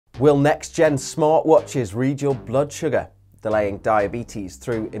Will next-gen smartwatches read your blood sugar? Delaying diabetes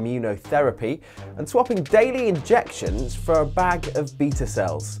through immunotherapy, and swapping daily injections for a bag of beta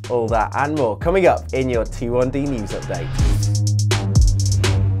cells. All that and more coming up in your T1D news update.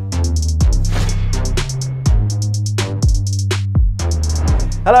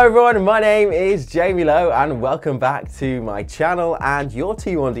 Hello everyone, my name is jamie.lowe and welcome back to my channel and your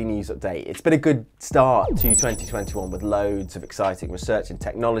T1D news update. It's been a good start to 2021 with loads of exciting research and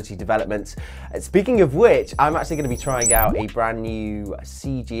technology developments. Speaking of which, I'm actually going to be trying out a brand new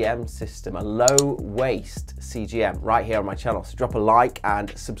CGM system, a low waste CGM, right here on my channel. So drop a like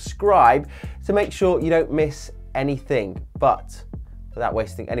and subscribe to make sure you don't miss anything. But without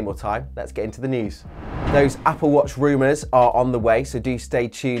wasting any more time, let's get into the news. Those Apple Watch rumours are on the way, so do stay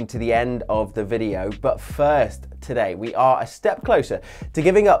tuned to the end of the video. But first, today, we are a step closer to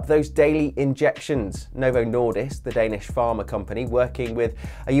giving up those daily injections. Novo Nordisk, the Danish pharma company, working with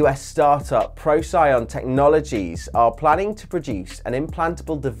a US startup, Procyon Technologies, are planning to produce an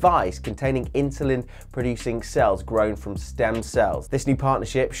implantable device containing insulin-producing cells grown from stem cells. This new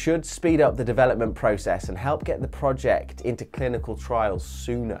partnership should speed up the development process and help get the project into clinical trials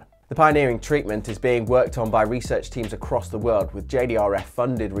sooner. The pioneering treatment is being worked on by research teams across the world, with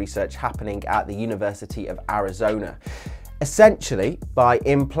JDRF-funded research happening at the University of Arizona. Essentially, by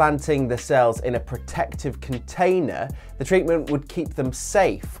implanting the cells in a protective container, the treatment would keep them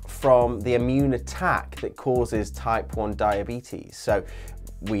safe from the immune attack that causes type 1 diabetes. So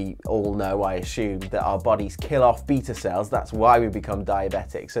we all know, I assume, that our bodies kill off beta cells. That's why we become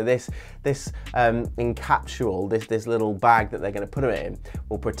diabetic. So this encapsule, this little bag that they're going to put them in,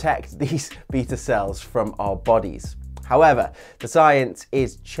 will protect these beta cells from our bodies. However, the science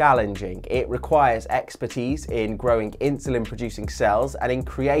is challenging. It requires expertise in growing insulin-producing cells and in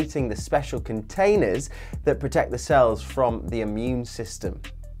creating the special containers that protect the cells from the immune system.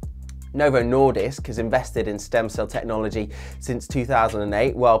 Novo Nordisk has invested in stem cell technology since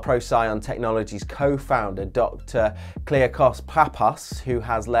 2008, while Procyon Technologies co-founder Dr. Kleokos Pappas, who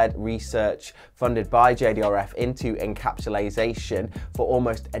has led research funded by JDRF into encapsulation for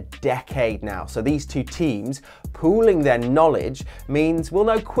almost a decade now. So these two teams pooling their knowledge means we'll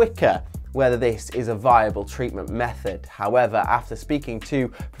know quicker whether this is a viable treatment method. However, after speaking to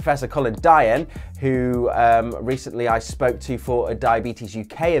Professor Colin Dayan, who recently I spoke to for a Diabetes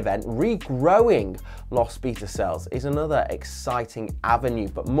UK event, regrowing lost beta cells is another exciting avenue,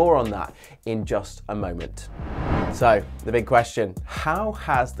 but more on that in just a moment. So, the big question, how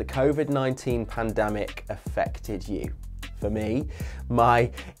has the COVID-19 pandemic affected you? For me, my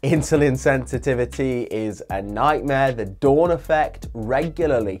insulin sensitivity is a nightmare. The dawn effect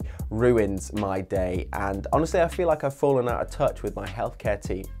regularly ruins my day, and honestly, I feel like I've fallen out of touch with my healthcare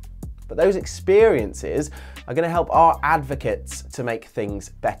team. But those experiences are going to help our advocates to make things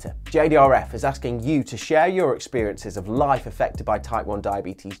better. JDRF is asking you to share your experiences of life affected by type 1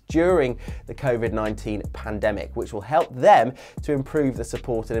 diabetes during the COVID-19 pandemic, which will help them to improve the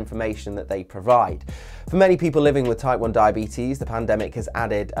support and information that they provide. For many people living with type 1 diabetes, the pandemic has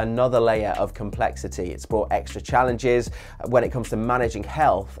added another layer of complexity. It's brought extra challenges when it comes to managing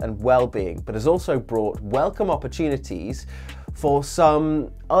health and well-being, but has also brought welcome opportunities for some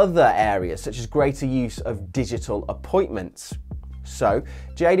other areas, such as greater use of digital appointments. So,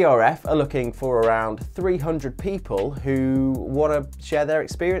 JDRF are looking for around 300 people who want to share their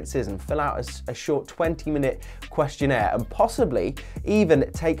experiences and fill out a short 20-minute questionnaire and possibly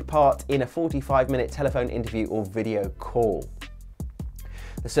even take part in a 45-minute telephone interview or video call.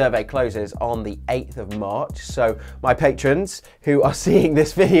 The survey closes on the 8th of March, so my patrons who are seeing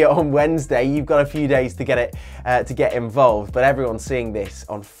this video on Wednesday, you've got a few days to get involved, but everyone seeing this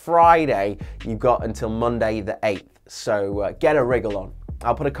on Friday, you've got until Monday the 8th, so get a wriggle on.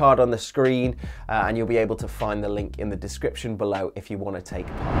 I'll put a card on the screen and you'll be able to find the link in the description below if you want to take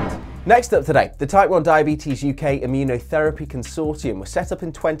part. Next up today, the Type 1 Diabetes UK Immunotherapy Consortium was set up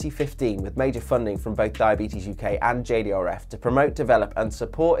in 2015 with major funding from both Diabetes UK and JDRF to promote, develop and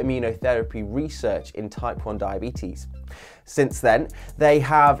support immunotherapy research in type 1 diabetes. Since then, they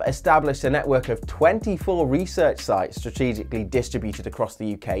have established a network of 24 research sites strategically distributed across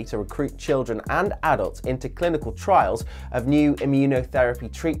the UK to recruit children and adults into clinical trials of new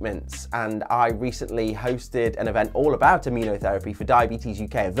immunotherapy treatments. And I recently hosted an event all about immunotherapy for Diabetes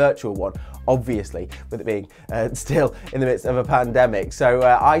UK, a virtual one, obviously, with it being still in the midst of a pandemic. So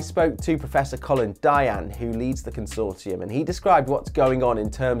I spoke to Professor Colin Dayan, who leads the consortium, and he described what's going on in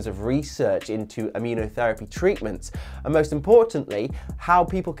terms of research into immunotherapy treatments and most importantly, how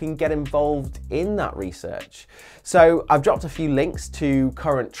people can get involved in that research. So I've dropped a few links to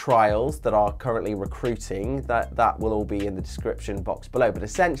current trials that are currently recruiting. That will all be in the description box below. But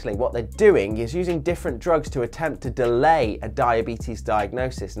essentially what they're doing is using different drugs to attempt to delay a diabetes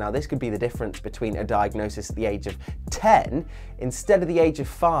diagnosis. Now this could be the difference between a diagnosis at the age of 10 instead of the age of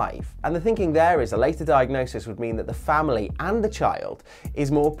 5. And the thinking there is a later diagnosis would mean that the family and the child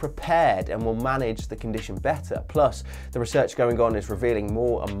is more prepared and will manage the condition better. Plus, the research going on is revealing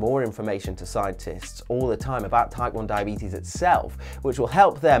more and more information to scientists all the time about type 1 diabetes itself, which will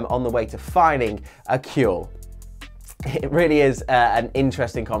help them on the way to finding a cure. It really is an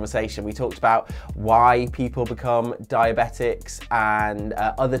interesting conversation. We talked about why people become diabetics and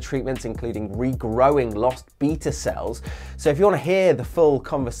other treatments, including regrowing lost beta cells. So if you want to hear the full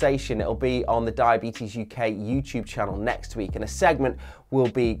conversation, it'll be on the Diabetes UK YouTube channel next week, and a segment will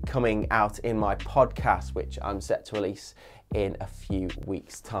be coming out in my podcast, which I'm set to release in a few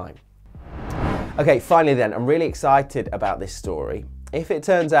weeks' time. Okay, finally then, I'm really excited about this story. If it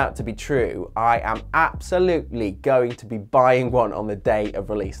turns out to be true, I am absolutely going to be buying one on the day of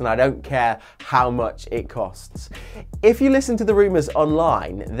release, and I don't care how much it costs. If you listen to the rumours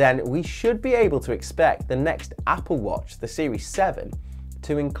online, then we should be able to expect the next Apple Watch, the Series 7,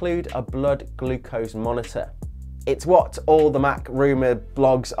 to include a blood glucose monitor. It's what all the Mac rumour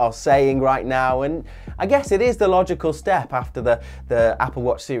blogs are saying right now, and I guess it is the logical step after the Apple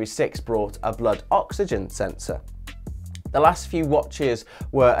Watch Series 6 brought a blood oxygen sensor. The last few watches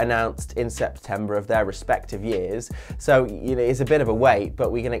were announced in September of their respective years, so it's a bit of a wait,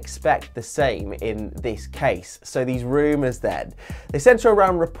 but we can expect the same in this case. So these rumours then, they centre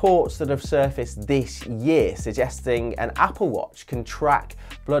around reports that have surfaced this year suggesting an Apple Watch can track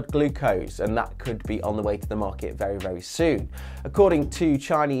blood glucose, and that could be on the way to the market very, very soon. According to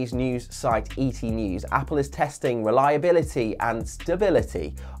Chinese news site ET News, Apple is testing reliability and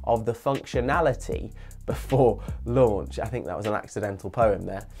stability of the functionality before launch. I think that was an accidental poem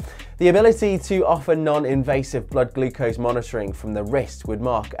there. The ability to offer non-invasive blood glucose monitoring from the wrist would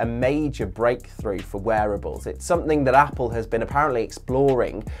mark a major breakthrough for wearables. It's something that Apple has been apparently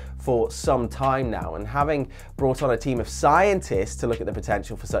exploring for some time now, and having brought on a team of scientists to look at the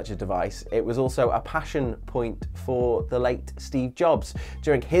potential for such a device, it was also a passion point for the late Steve Jobs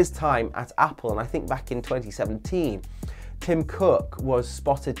during his time at Apple, and I think back in 2017. Tim Cook was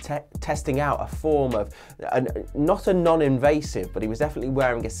spotted testing out a form of, not a non-invasive, but he was definitely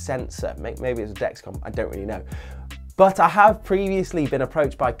wearing a sensor. Maybe it was a Dexcom, I don't really know. But I have previously been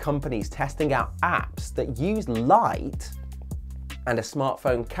approached by companies testing out apps that use light and a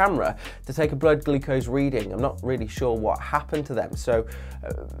smartphone camera to take a blood glucose reading. I'm not really sure what happened to them, so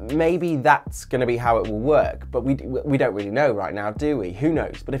maybe that's going to be how it will work, but we don't really know right now, do we? Who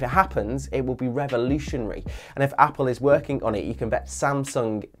knows? But if it happens, it will be revolutionary, and if Apple is working on it, you can bet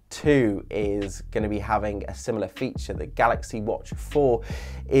Samsung too is going to be having a similar feature. The Galaxy Watch 4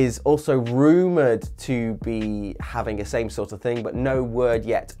 is also rumoured to be having a same sort of thing, but no word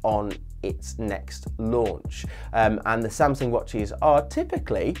yet on its next launch. And the Samsung watches are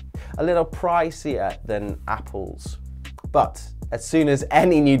typically a little pricier than Apple's. But as soon as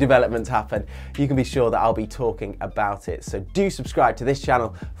any new developments happen, you can be sure that I'll be talking about it. So do subscribe to this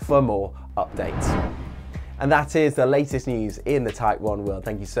channel for more updates. And that is the latest news in the Type 1 world.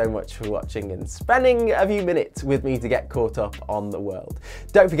 Thank you so much for watching and spending a few minutes with me to get caught up on the world.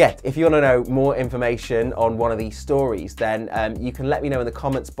 Don't forget, if you want to know more information on one of these stories, then you can let me know in the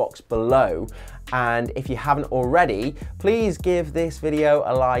comments box below. And if you haven't already, please give this video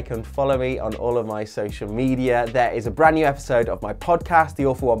a like and follow me on all of my social media. There is a brand new episode of my podcast, the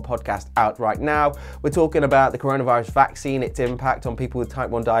All for One podcast, out right now. We're talking about the coronavirus vaccine, its impact on people with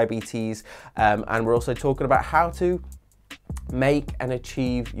type 1 diabetes, and we're also talking about how to make and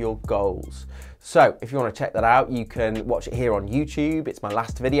achieve your goals. So if you want to check that out, you can watch it here on YouTube. It's my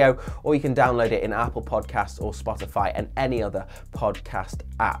last video, or you can download it in Apple Podcasts or Spotify and any other podcast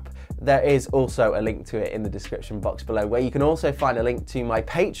app. There is also a link to it in the description box below, where you can also find a link to my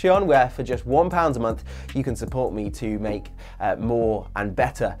Patreon, where for just £1 a month, you can support me to make more and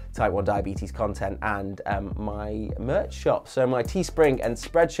better type 1 diabetes content, and my merch shop. So my Teespring and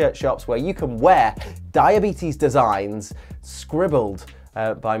Spreadshirt shops, where you can wear diabetes designs scribbled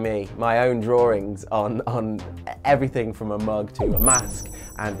by me, my own drawings on everything from a mug to a mask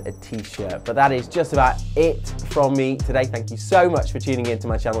and a t-shirt. But that is just about it from me today. Thank you so much for tuning into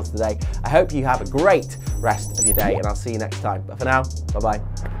my channel today. I hope you have a great rest of your day, and I'll see you next time. But for now,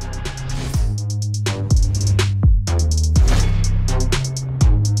 bye-bye.